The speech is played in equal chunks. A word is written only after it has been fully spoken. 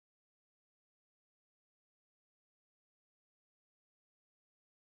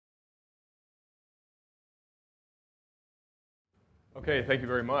Okay, thank you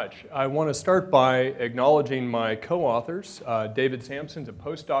very much. I want to start by acknowledging my co-authors. David Sampson's a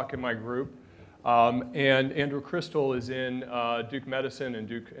postdoc in my group, and Andrew Crystal is in Duke Medicine and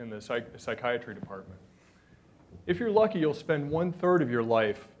Duke in the psychiatry department. If you're lucky, you'll spend 1/3 of your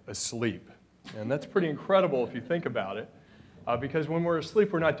life asleep. And that's pretty incredible if you think about it, because when we're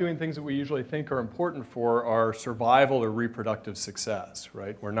asleep, we're not doing things that we usually think are important for our survival or reproductive success,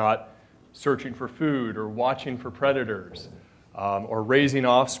 right? We're not searching for food or watching for predators, or raising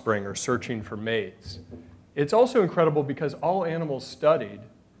offspring or searching for mates. It's also incredible because all animals studied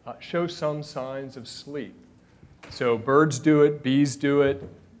show some signs of sleep. So birds do it, bees do it,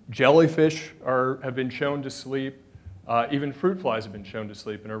 jellyfish have been shown to sleep, even fruit flies have been shown to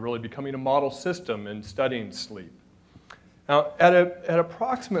sleep and are really becoming a model system in studying sleep. Now, at an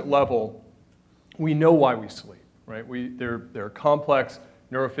approximate level, we know why we sleep, right? There are complex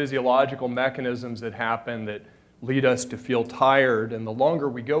neurophysiological mechanisms that happen that lead us to feel tired, and the longer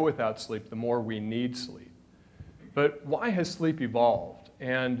we go without sleep, the more we need sleep. But why has sleep evolved?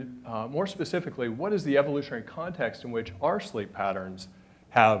 And more specifically, what is the evolutionary context in which our sleep patterns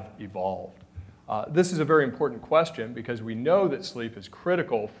have evolved? This is a very important question because we know that sleep is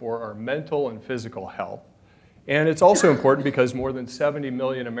critical for our mental and physical health. And it's also important because more than 70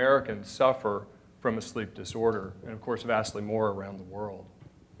 million Americans suffer from a sleep disorder, and of course vastly more around the world.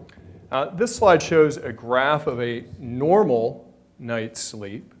 This slide shows a graph of a normal night's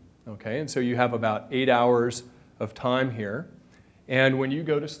sleep, okay? And so you have about 8 hours of time here. And when you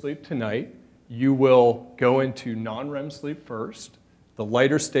go to sleep tonight, you will go into non-REM sleep first, the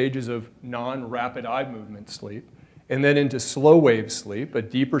lighter stages of non-rapid eye movement sleep, and then into slow wave sleep, a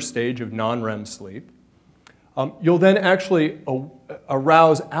deeper stage of non-REM sleep. You'll then actually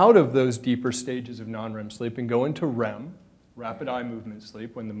arouse out of those deeper stages of non-REM sleep and go into REM, rapid eye movement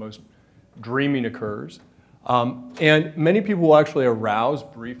sleep, when the most dreaming occurs. And many people will actually arouse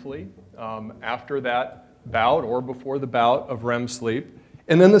briefly after that bout or before the bout of REM sleep.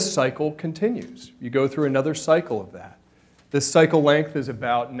 And then the cycle continues. You go through another cycle of that. This cycle length is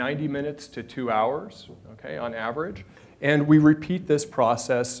about 90 minutes to 2 hours, okay, on average. And we repeat this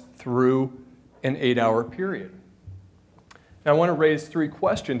process through an 8-hour period. Now, I want to raise 3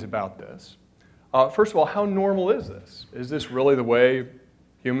 questions about this. First of all, how normal is this? Is this really the way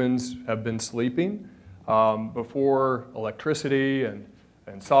humans have been sleeping before electricity and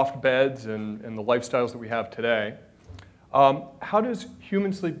soft beds and the lifestyles that we have today? How does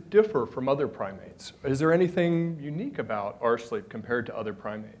human sleep differ from other primates? Is there anything unique about our sleep compared to other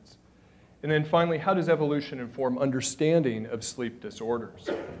primates? And then finally, how does evolution inform understanding of sleep disorders?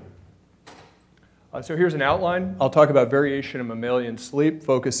 So here's an outline. I'll talk about variation in mammalian sleep,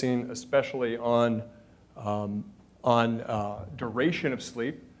 focusing especially on duration of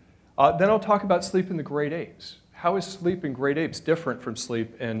sleep. Then I'll talk about sleep in the great apes. How is sleep in great apes different from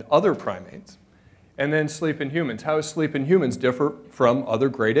sleep in other primates? And then sleep in humans. How does sleep in humans differ from other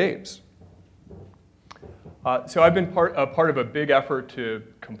great apes? So I've been part of a big effort to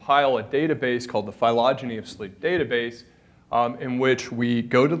compile a database called the Phylogeny of Sleep database, in which we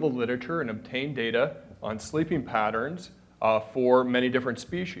go to the literature and obtain data on sleeping patterns for many different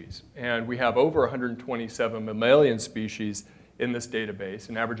species. And we have over 127 mammalian species in this database,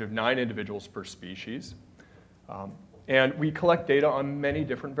 an average of 9 individuals per species. And we collect data on many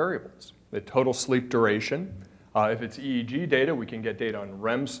different variables. The total sleep duration. If it's EEG data, we can get data on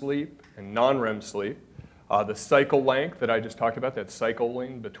REM sleep and non-REM sleep. The cycle length that I just talked about, that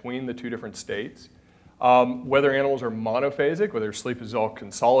cycling between the 2 different states. Whether animals are monophasic, whether sleep is all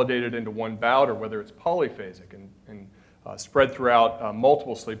consolidated into one bout, or whether it's polyphasic and spread throughout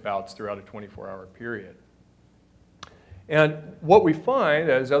multiple sleep bouts throughout a 24-hour period. And what we find,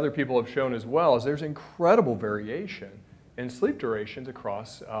 as other people have shown as well, is there's incredible variation in sleep durations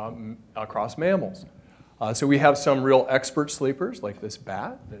across mammals. So we have some real expert sleepers, like this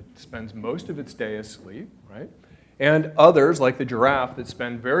bat, that spends most of its day asleep, right? And others, like the giraffe, that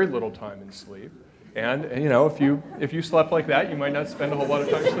spend very little time in sleep. And you know, if you slept like that, you might not spend a whole lot of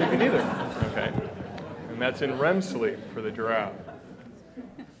time sleeping either, okay? And that's in REM sleep for the giraffe.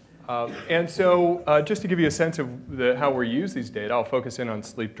 And so just to give you a sense of how we use these data, I'll focus in on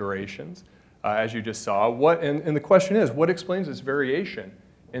sleep durations, as you just saw. And the question is, what explains this variation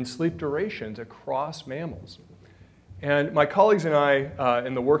in sleep durations across mammals? And my colleagues and I,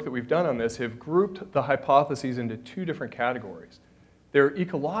 in the work that we've done on this, have grouped the hypotheses into 2 different categories. There are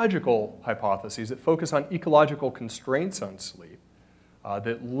ecological hypotheses that focus on ecological constraints on sleep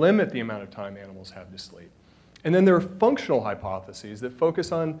that limit the amount of time animals have to sleep. And then there are functional hypotheses that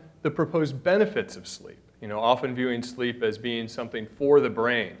focus on the proposed benefits of sleep, often viewing sleep as being something for the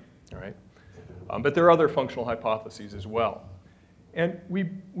brain, right? But there are other functional hypotheses as well. And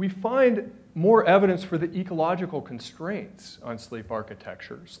we find more evidence for the ecological constraints on sleep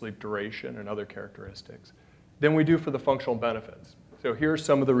architecture, sleep duration, and other characteristics than we do for the functional benefits. So here are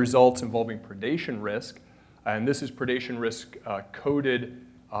some of the results involving predation risk. And this is predation risk coded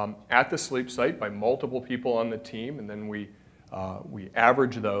at the sleep site by multiple people on the team, and then we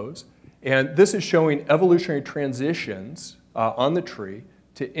average those. And this is showing evolutionary transitions on the tree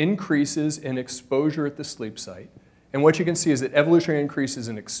to increases in exposure at the sleep site. And what you can see is that evolutionary increases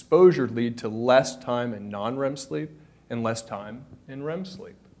in exposure lead to less time in non-REM sleep and less time in REM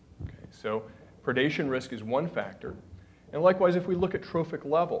sleep. Okay, so predation risk is one factor. And likewise, if we look at trophic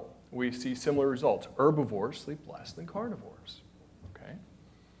level, we see similar results. Herbivores sleep less than carnivores. Okay?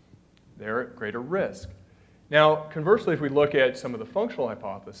 They're at greater risk. Now, conversely, if we look at some of the functional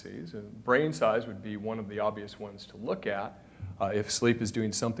hypotheses, brain size would be one of the obvious ones to look at if sleep is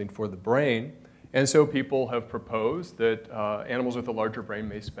doing something for the brain. And so people have proposed that animals with a larger brain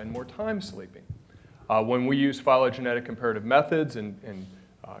may spend more time sleeping. When we use phylogenetic comparative methods and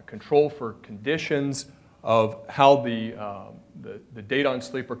control for conditions of how the data on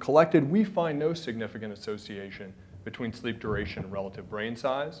sleep are collected, we find no significant association between sleep duration and relative brain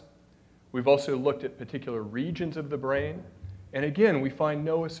size. We've also looked at particular regions of the brain, and again, we find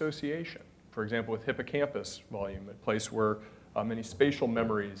no association. For example, with hippocampus volume, a place where many spatial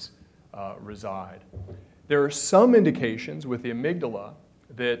memories reside. There are some indications with the amygdala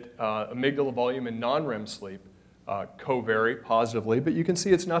that amygdala volume in non-REM sleep co-vary positively, but you can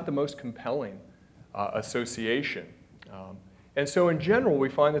see it's not the most compelling association. And so in general, we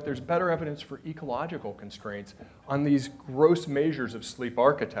find that there's better evidence for ecological constraints on these gross measures of sleep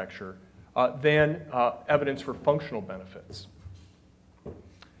architecture than evidence for functional benefits.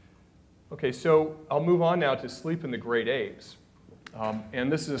 Okay, so I'll move on now to sleep in the great apes.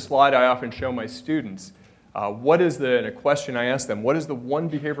 And this is a slide I often show my students. And a question I ask them, what is the one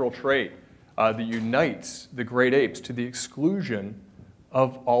behavioral trait that unites the great apes to the exclusion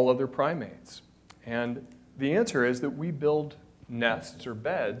of all other primates? And the answer is that we build nests or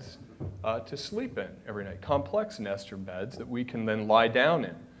beds to sleep in every night, complex nests or beds that we can then lie down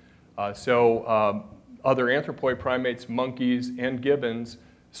in. Other anthropoid primates, monkeys, and gibbons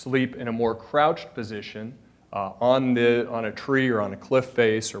sleep in a more crouched position on a tree or on a cliff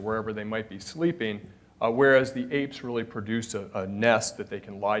face or wherever they might be sleeping, whereas the apes really produce a nest that they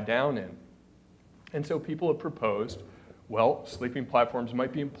can lie down in. And so people have proposed, well, sleeping platforms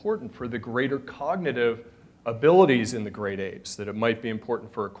might be important for the greater cognitive abilities in the great apes, that it might be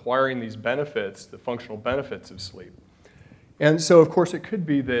important for acquiring these benefits, the functional benefits of sleep. And so, of course, it could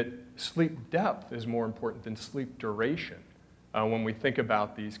be that sleep depth is more important than sleep duration when we think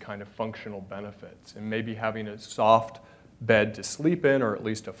about these kind of functional benefits. And maybe having a soft bed to sleep in, or at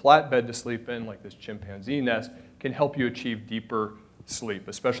least a flat bed to sleep in, like this chimpanzee nest, can help you achieve deeper sleep,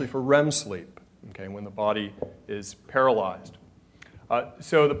 especially for REM sleep, okay, when the body is paralyzed.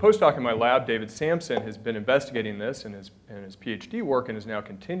 So the postdoc in my lab, David Sampson, has been investigating this in his PhD work and is now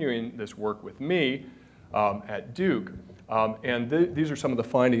continuing this work with me at Duke. These are some of the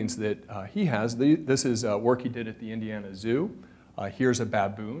findings that he has. This is work he did at the Indiana Zoo. Here's a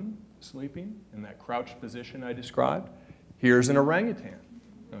baboon sleeping in that crouched position I described. Here's an orangutan.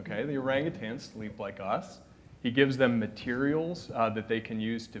 Okay, the orangutans sleep like us. He gives them materials that they can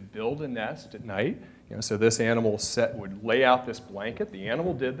use to build a nest at night. So this animal would lay out this blanket. The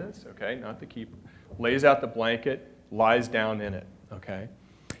animal did this, okay, not the keeper. Lays out the blanket, lies down in it, okay?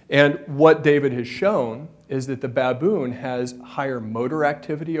 And what David has shown is that the baboon has higher motor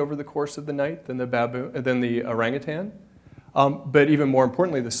activity over the course of the night than the orangutan. But even more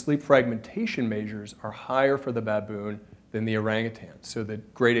importantly, the sleep fragmentation measures are higher for the baboon than the orangutan. So the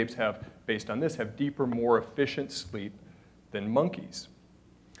great apes based on this, have deeper, more efficient sleep than monkeys.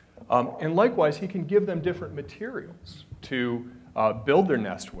 And likewise, he can give them different materials to build their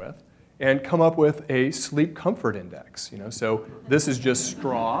nest with and come up with a sleep comfort index. So this is just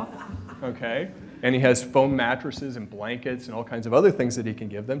straw, okay? And he has foam mattresses and blankets and all kinds of other things that he can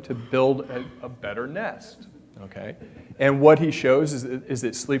give them to build a better nest, okay? And what he shows is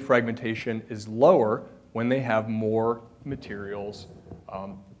that sleep fragmentation is lower when they have more materials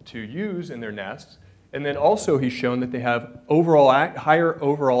to use in their nests. And then also he's shown that they have higher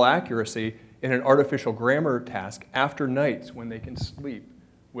overall accuracy in an artificial grammar task after nights when they can sleep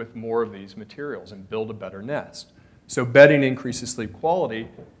with more of these materials and build a better nest. So bedding increases sleep quality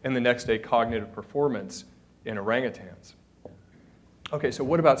and the next day cognitive performance in orangutans. Okay, so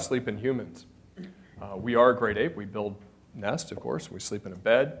what about sleep in humans? We are a great ape. We build nests, of course. We sleep in a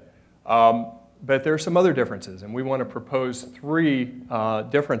bed. But there are some other differences, and we want to propose 3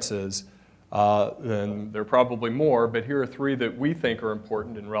 differences then there are probably more, but here are 3 that we think are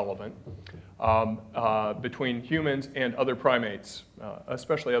important and relevant between humans and other primates,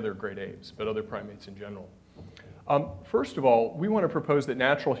 especially other great apes, but other primates in general. First of all, we want to propose that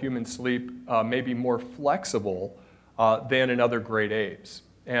natural human sleep may be more flexible than in other great apes.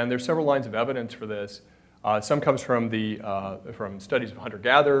 And there's several lines of evidence for this. Some comes from studies of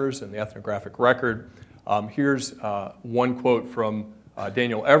hunter-gatherers and the ethnographic record. Here's one quote from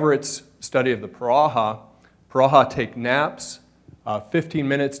Daniel Everett's study of the Paraha. Paraha take naps 15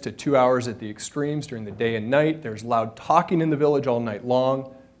 minutes to 2 hours at the extremes during the day and night. There's loud talking in the village all night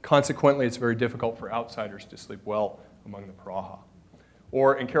long. Consequently, it's very difficult for outsiders to sleep well among the Paraha.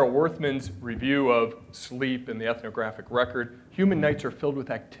 Or in Carol Worthman's review of sleep in the ethnographic record, human nights are filled with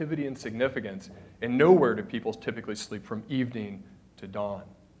activity and significance, and nowhere do people typically sleep from evening to dawn.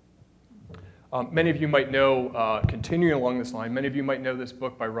 Many of you might know, continuing along this line, many of you might know this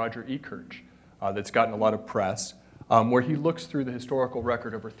book by Roger Ekirch that's gotten a lot of press, where he looks through the historical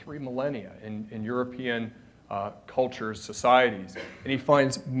record over 3 millennia in European cultures, societies, and he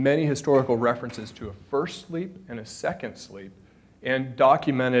finds many historical references to a first sleep and a second sleep and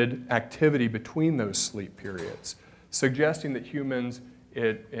documented activity between those sleep periods, suggesting that humans,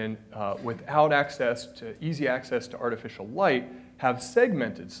 without easy access to artificial light, have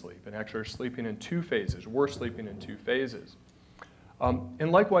segmented sleep and actually are sleeping in 2 phases. We're sleeping in 2 phases.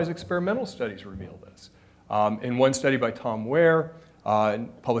 And likewise, experimental studies reveal this. In one study by Tom Ware,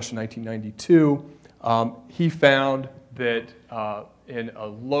 published in 1992, he found that in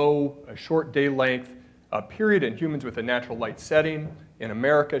a short day length period in humans with a natural light setting in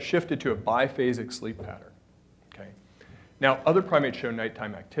America shifted to a biphasic sleep pattern. Okay. Now, other primates show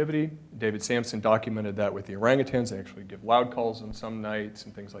nighttime activity. David Sampson documented that with the orangutans. They actually give loud calls on some nights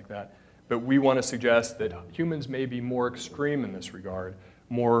and things like that. But we want to suggest that humans may be more extreme in this regard,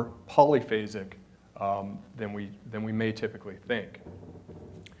 more polyphasic than we may typically think.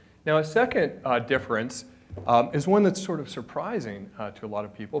 Now, a second difference is one that's sort of surprising to a lot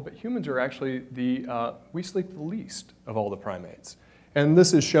of people, but humans are actually we sleep the least of all the primates. And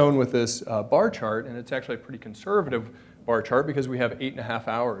this is shown with this bar chart, and it's actually a pretty conservative bar chart because we have 8.5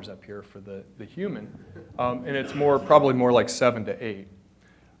 hours up here for the human, and it's probably more like 7 to 8.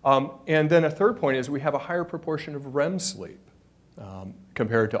 And then a third point is we have a higher proportion of REM sleep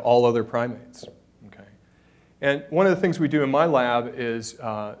compared to all other primates. Okay. And one of the things we do in my lab is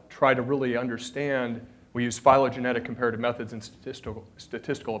try to really understand. We use phylogenetic comparative methods and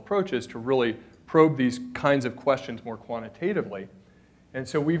statistical approaches to really probe these kinds of questions more quantitatively. And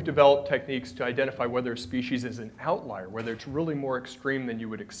so we've developed techniques to identify whether a species is an outlier, whether it's really more extreme than you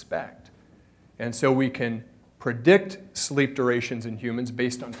would expect. And so we can predict sleep durations in humans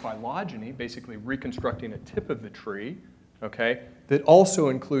based on phylogeny, basically reconstructing a tip of the tree, okay, that also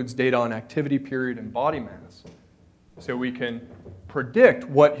includes data on activity period and body mass. So we can predict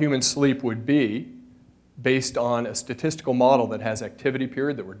what human sleep would be based on a statistical model that has activity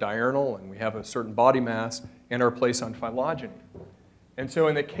period, that we're diurnal, and we have a certain body mass, and our place on phylogeny. And so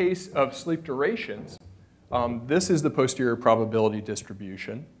in the case of sleep durations, this is the posterior probability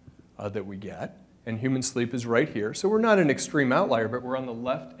distribution that we get, and human sleep is right here. So we're not an extreme outlier, but we're on the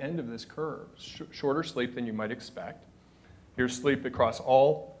left end of this curve, shorter sleep than you might expect. Here's sleep across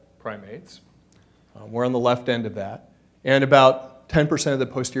all primates. We're on the left end of that. And about 10% of the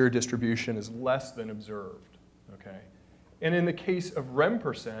posterior distribution is less than observed, okay? And in the case of REM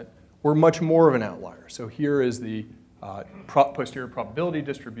percent, we're much more of an outlier. So here is the posterior probability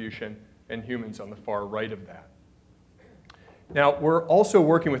distribution, and humans on the far right of that. Now, we're also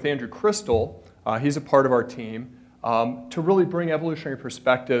working with Andrew Crystal, he's a part of our team, to really bring evolutionary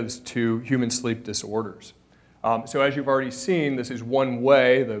perspectives to human sleep disorders. So as you've already seen, this is one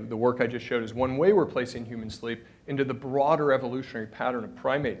way, the work I just showed is one way we're placing human sleep into the broader evolutionary pattern of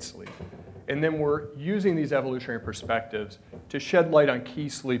primate sleep. And then we're using these evolutionary perspectives to shed light on key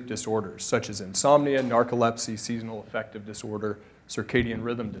sleep disorders, such as insomnia, narcolepsy, seasonal affective disorder, circadian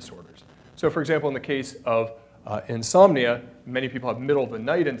rhythm disorders. So for example, in the case of insomnia, many people have middle of the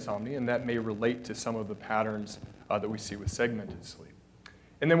night insomnia, and that may relate to some of the patterns that we see with segmented sleep.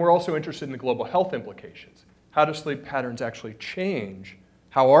 And then we're also interested in the global health implications. How do sleep patterns actually change?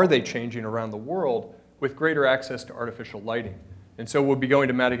 How are they changing around the world with greater access to artificial lighting? And so we'll be going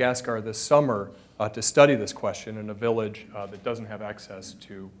to Madagascar this summer to study this question in a village that doesn't have access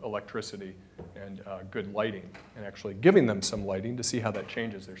to electricity and good lighting, and actually giving them some lighting to see how that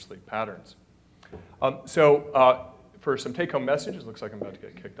changes their sleep patterns. For some take-home messages, looks like I'm about to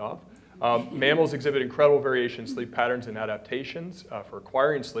get kicked off. Mammals exhibit incredible variation in sleep patterns and adaptations for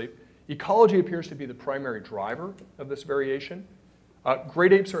acquiring sleep. Ecology appears to be the primary driver of this variation.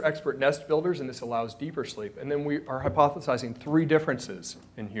 Great apes are expert nest builders, and this allows deeper sleep. And then we are hypothesizing 3 differences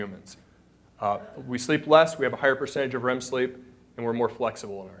in humans. We sleep less, we have a higher percentage of REM sleep, and we're more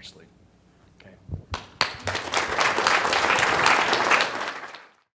flexible in our sleep.